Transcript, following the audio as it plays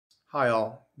Hi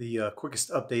all. The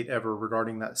quickest update ever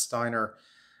regarding that Steiner.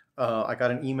 I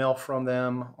got an email from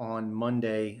them on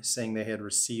Monday saying they had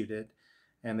received it,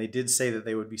 and they did say that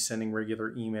they would be sending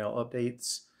regular email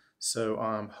updates. So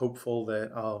I'm hopeful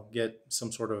that I'll get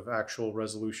some sort of actual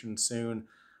resolution soon,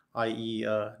 i.e.,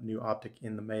 a new optic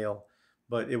in the mail.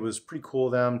 But it was pretty cool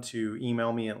of them to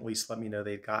email me and at least let me know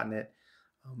they'd gotten it.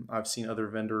 I've seen other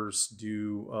vendors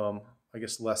do, I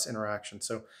guess, less interaction.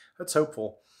 So that's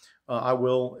hopeful. I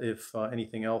will, if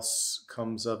anything else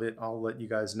comes of it, I'll let you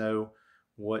guys know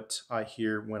what I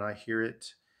hear when I hear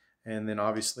it. And then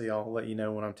obviously I'll let you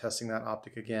know when I'm testing that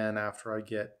optic again after I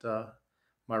get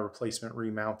my replacement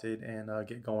remounted and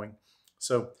get going.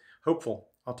 So hopeful.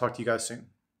 I'll talk to you guys soon.